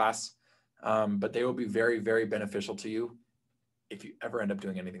all in this class, but they will be very, very beneficial to you if you ever end up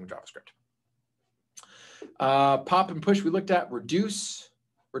doing anything with JavaScript. Pop and push we looked at. Reduce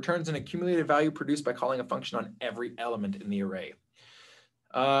returns an accumulated value produced by calling a function on every element in the array.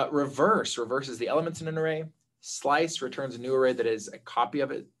 Reverse reverses the elements in an array. Slice returns a new array that is a copy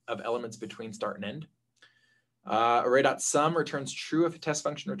of elements between start and end. Array.sum returns true if a test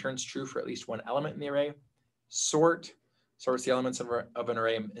function returns true for at least one element in the array. Sort sorts the elements of an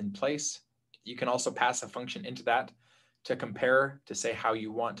array in place. You can also pass a function into that to compare to say how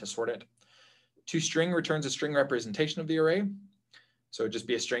you want to sort it. ToString returns a string representation of the array. So it'd just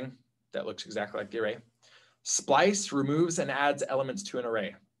be a string that looks exactly like the array. Splice removes and adds elements to an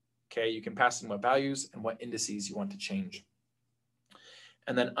array. Okay, you can pass in what values and what indices you want to change.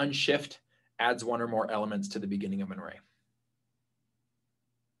 And then unshift adds one or more elements to the beginning of an array.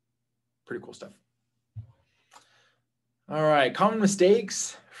 Pretty cool stuff. All right, common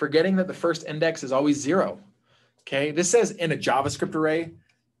mistakes, forgetting that the first index is always 0. Okay, this says in a JavaScript array,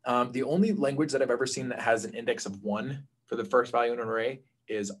 the only language that I've ever seen that has an index of 1 for the first value in an array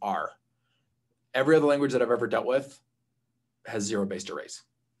is R. Every other language that I've ever dealt with has 0-based arrays.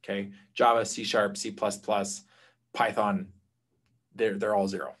 Okay, Java, C#, C++, Python, they're all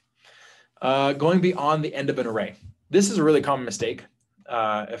 0. Going beyond the end of an array. This is a really common mistake.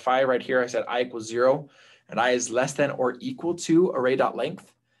 If I right here, I said I equals 0 and I is less than or equal to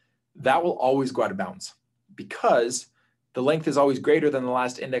array.length, that will always go out of bounds because the length is always greater than the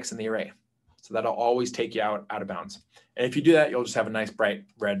last index in the array. So that'll always take you out of bounds. And if you do that, you'll just have a nice bright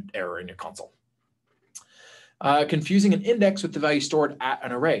red error in your console. Confusing an index with the value stored at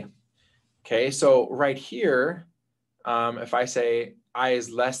an array. Okay, so right here, if I say I is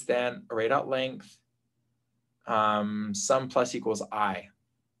less than array.length, sum plus equals I,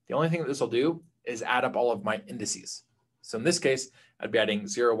 the only thing that this will do is add up all of my indices. So in this case, I'd be adding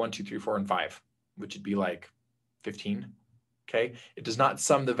 0, 1, 2, 3, 4, and 5, which would be like 15. Okay, it does not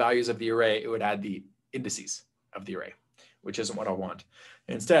sum the values of the array, it would add the indices of the array, which isn't what I want.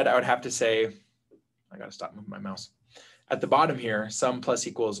 Instead, I would have to say, I gotta stop moving my mouse. At the bottom here, sum plus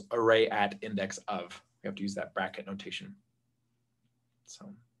equals array at index of. We have to use that bracket notation.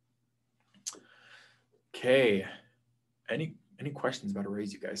 So, okay. Any questions about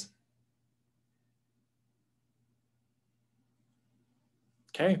arrays, you guys?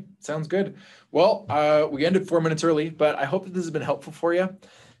 Okay, sounds good. Well, we ended 4 minutes early, but I hope that this has been helpful for you.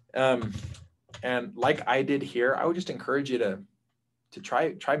 And like I did here, I would just encourage you to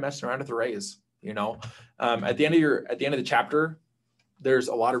try messing around with arrays. You know, at the end of the chapter, there's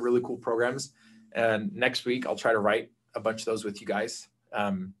a lot of really cool programs. And next week, I'll try to write a bunch of those with you guys.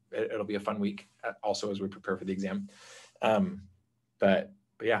 It'll be a fun week also as we prepare for the exam. But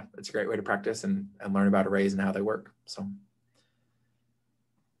yeah, it's a great way to practice and learn about arrays and how they work. So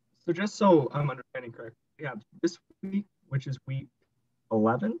just so I'm understanding correctly, yeah, this week, which is week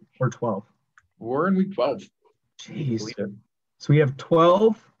 11 or 12? We're in week 12. Jeez. So we have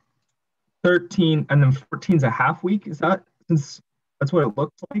 12, 13, and then 14 is a half week. Is that, since that's what it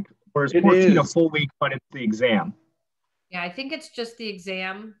looks like? Or is 14 a full week, but it's the exam? Yeah, I think it's just the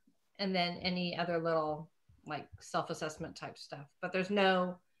exam and then any other little like self-assessment type stuff. But there's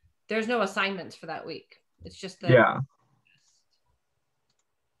no assignments for that week. It's just the Yeah.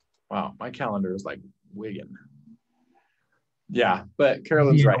 Wow, my calendar is like wigging. Yeah, but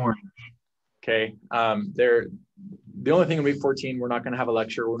Carolyn's right. Okay. The only thing in week 14, we're not going to have a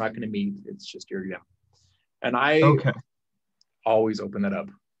lecture. We're not going to meet. It's just your exam. And I always open that up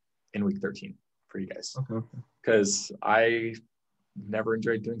in week 13 for you guys. Because I never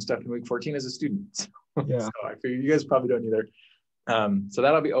enjoyed doing stuff in week 14 as a student. Yeah. So I figure you guys probably don't either. So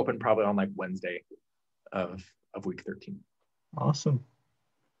that'll be open probably on like Wednesday of week 13. Awesome.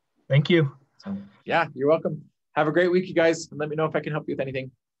 Thank you. So yeah, you're welcome. Have a great week, you guys. And let me know if I can help you with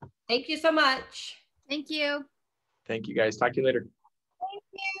anything. Thank you so much. Thank you. Thank you, guys. Talk to you later. Thank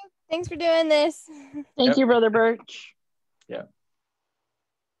you. Thanks for doing this. Thank you, Brother Birch. Yeah.